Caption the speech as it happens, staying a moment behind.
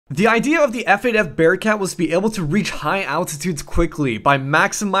The idea of the F8F Bearcat was to be able to reach high altitudes quickly by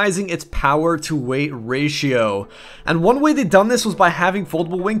maximizing its power to weight ratio. And one way they've done this was by having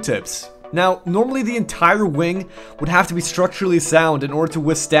foldable wingtips. Now, normally the entire wing would have to be structurally sound in order to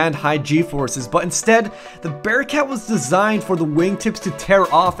withstand high G-forces, but instead, the Bearcat was designed for the wingtips to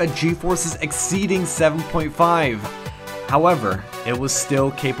tear off at G-forces exceeding 7.5. However, it was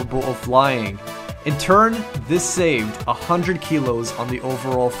still capable of flying. In turn, this saved 100 kilos on the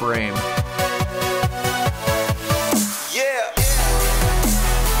overall frame. Yeah.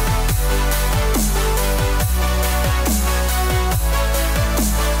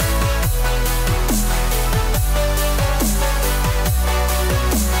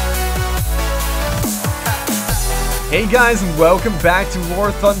 Hey guys, and welcome back to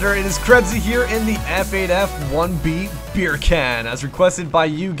War Thunder. It is KrebsCOHO here in the F8F-1B Bearcat, as requested by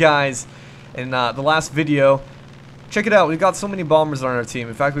you guys in the last video. Check it out, we've got so many bombers on our team.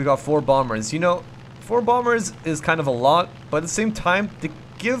 In fact, we got 4 bombers. You know, 4 bombers is kind of a lot, but at the same time, they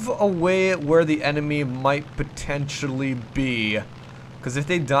give away where the enemy might potentially be. Because if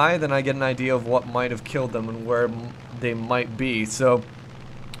they die, then I get an idea of what might have killed them and where they might be. So,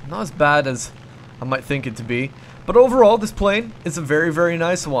 not as bad as I might think it to be. But overall, this plane is a very, very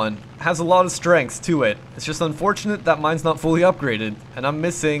nice one. It has a lot of strengths to it. It's just unfortunate that mine's not fully upgraded. And I'm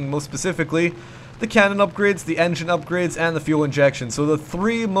missing, most specifically, the cannon upgrades, the engine upgrades, and the fuel injection. So the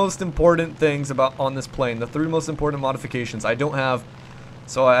 3 most important things on this plane, the 3 most important modifications I don't have.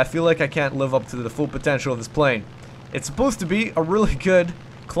 So I feel like I can't live up to the full potential of this plane. It's supposed to be a really good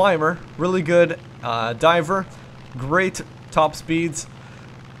climber, really good diver, great top speeds.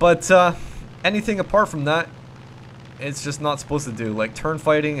 But anything apart from that, it's just not supposed to do. Like turn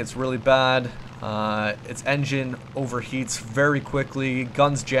fighting, it's really bad. Its engine overheats very quickly.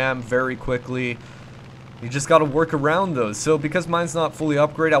 Guns jam very quickly. You just got to work around those. So because mine's not fully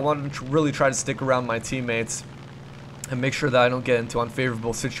upgraded, I wanted to really try to stick around my teammates and make sure that I don't get into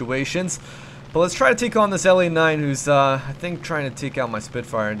unfavorable situations. But let's try to take on this LA9, who's I think trying to take out my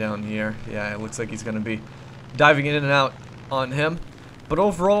Spitfire down here. Yeah, it looks like he's going to be diving in and out on him. But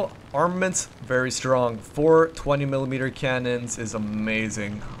overall, armament's very strong. 4 20mm cannons is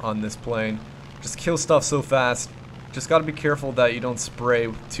amazing on this plane. Just kill stuff so fast. Just gotta be careful that you don't spray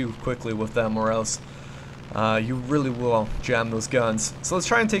too quickly with them, or else you really will jam those guns. So let's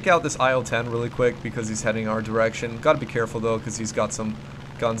try and take out this IL-10 really quick because he's heading our direction. Gotta be careful though, because he's got some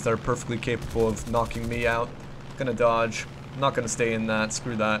guns that are perfectly capable of knocking me out. Gonna dodge. Not gonna stay in that.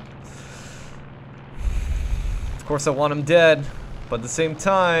 Screw that. Of course I want him dead. But at the same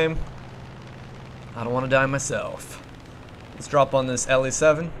time, I don't want to die myself. Let's drop on this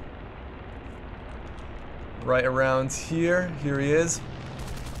LA7. Right around here. Here he is.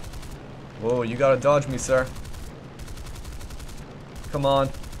 Whoa, you gotta dodge me, sir. Come on.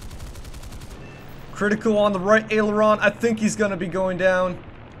 Critical on the right aileron. I think he's gonna be going down.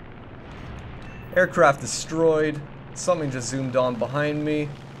 Aircraft destroyed. Something just zoomed on behind me.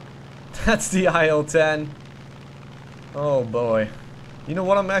 That's the IL-10. Oh boy. You know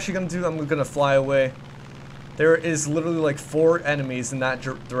what I'm actually going to do? I'm going to fly away. There is literally like 4 enemies in that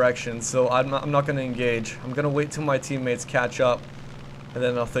direction, so I'm not going to engage. I'm going to wait till my teammates catch up, and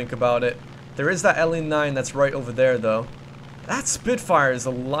then I'll think about it. There is that LE9 that's right over there though. That Spitfire is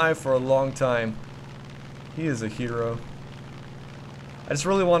alive for a long time. He is a hero. I just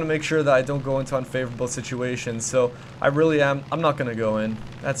really want to make sure that I don't go into unfavorable situations, so I really am. I'm not going to go in.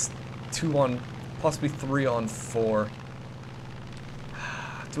 That's 2 on, possibly 3 on 4.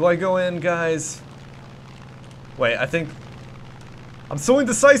 Do I go in, guys? Wait, I think I'm so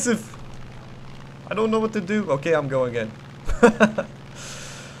indecisive. I don't know what to do. Okay, I'm going in.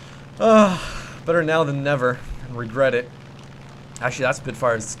 Better now than never, and regret it. Actually, that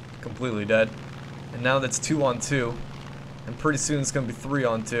Spitfire is completely dead. And now that's 2 on 2. And pretty soon it's going to be 3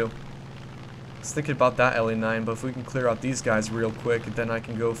 on 2. I was thinking about that LE9, but if we can clear out these guys real quick, then I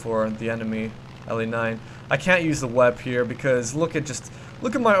can go for the enemy LE9. I can't use the WEP here because look at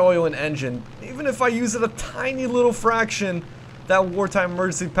my oil and engine. Even if I use it a tiny little fraction, that wartime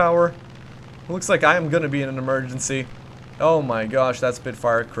emergency power, it looks like I am going to be in an emergency. Oh my gosh, that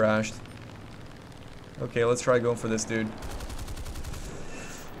Spitfire crashed. Okay, let's try going for this dude. A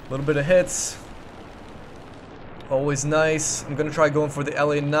little bit of hits. Always nice. I'm going to try going for the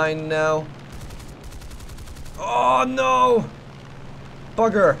LA9 now. Oh no!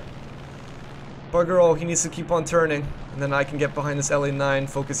 Bugger. Bugger, oh, he needs to keep on turning. And then I can get behind this LA9,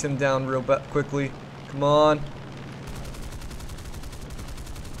 focus him down real quickly. Come on.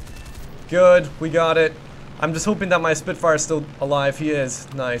 Good, we got it. I'm just hoping that my Spitfire is still alive. He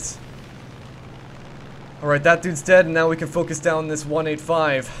is. Nice. Alright, that dude's dead, and now we can focus down this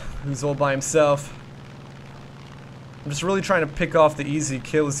 185, who's all by himself. I'm just really trying to pick off the easy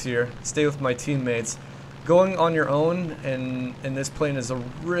kills here, stay with my teammates. Going on your own in this plane is a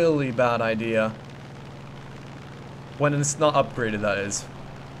really bad idea. When it's not upgraded, that is.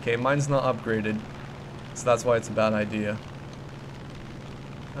 Okay, mine's not upgraded, so that's why it's a bad idea.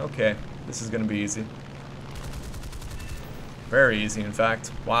 Okay, this is gonna be easy. Very easy, in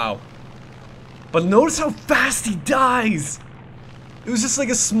fact. Wow. But notice how fast he dies! It was just like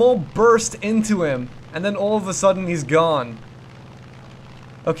a small burst into him, and then all of a sudden he's gone.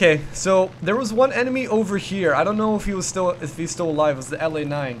 Okay, so there was one enemy over here. I don't know if he's still alive. It was the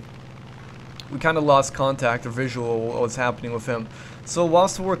LA9. We kind of lost contact or visual of what was happening with him. So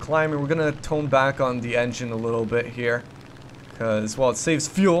whilst we're climbing, we're gonna tone back on the engine a little bit here, because, well, it saves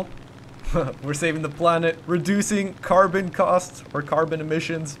fuel. We're saving the planet, reducing carbon costs or carbon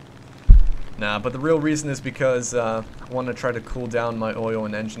emissions. Nah, but the real reason is because I want to try to cool down my oil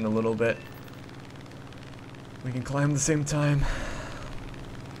and engine a little bit. We can climb at the same time.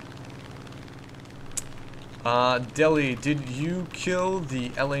 Deli, did you kill the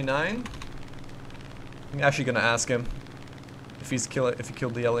LA9? I'm actually gonna ask him if he killed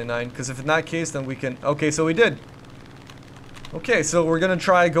the LA9, because if in that case, then we can. Okay, so we did. Okay, so we're gonna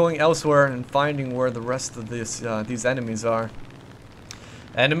try going elsewhere and finding where the rest of these enemies are.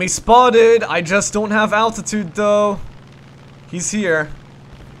 Enemy spotted! I just don't have altitude though. He's here.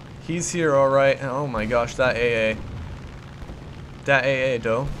 He's here, alright. Oh my gosh, that AA. That AA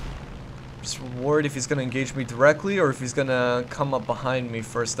though. Just worried if he's gonna engage me directly or if he's gonna come up behind me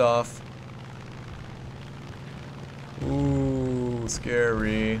first off. Ooh,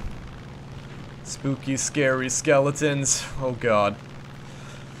 scary. Spooky, scary skeletons. Oh god.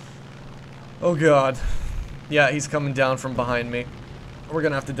 Oh god. Yeah, he's coming down from behind me. We're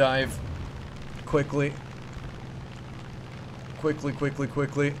gonna have to dive quickly.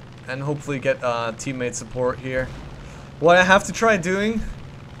 Quickly. And hopefully get teammate support here. What I have to try doing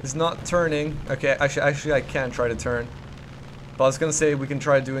is not turning. Okay, actually I can try to turn. But I was gonna say we can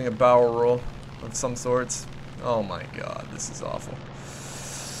try doing a barrel roll of some sorts. Oh my god, this is awful.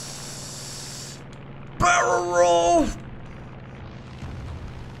 Barrel roll!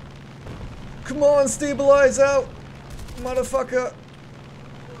 Come on, stabilize out, motherfucker.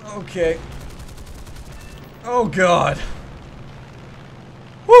 Okay. Oh god.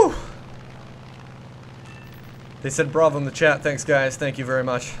 Woo! They said bravo in the chat. Thanks, guys. Thank you very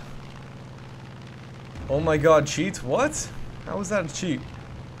much. Oh my god, cheat? What? How was that a cheat?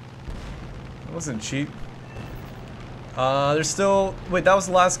 It wasn't cheat. There's still... Wait, that was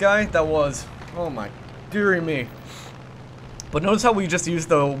the last guy? That was... Oh my... Dearie me. But notice how we just used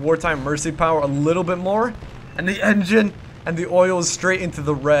the wartime mercy power a little bit more? And the engine and the oil is straight into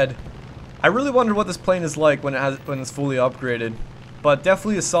the red. I really wonder what this plane is like when it's fully upgraded. But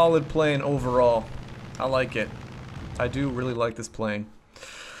definitely a solid plane overall. I like it. I do really like this plane.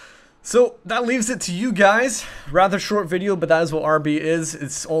 So that leaves it to you guys. Rather short video, but that is what RB is.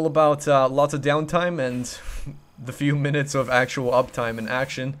 It's all about lots of downtime and the few minutes of actual uptime and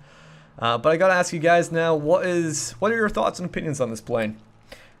action. But I gotta ask you guys now, what are your thoughts and opinions on this plane?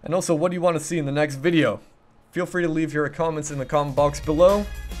 And also, what do you want to see in the next video? Feel free to leave your comments in the comment box below.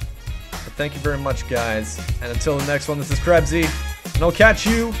 But thank you very much, guys. And until the next one, this is KrebsCOHO, and I'll catch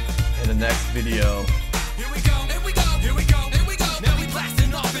you in the next video. Here we go. Now we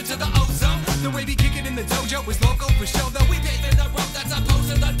blasting off into the ozone. The way we kick it in the dojo is local for show. Though we paving the road that's opposed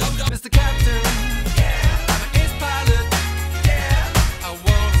to the dojo. Mr. Captain.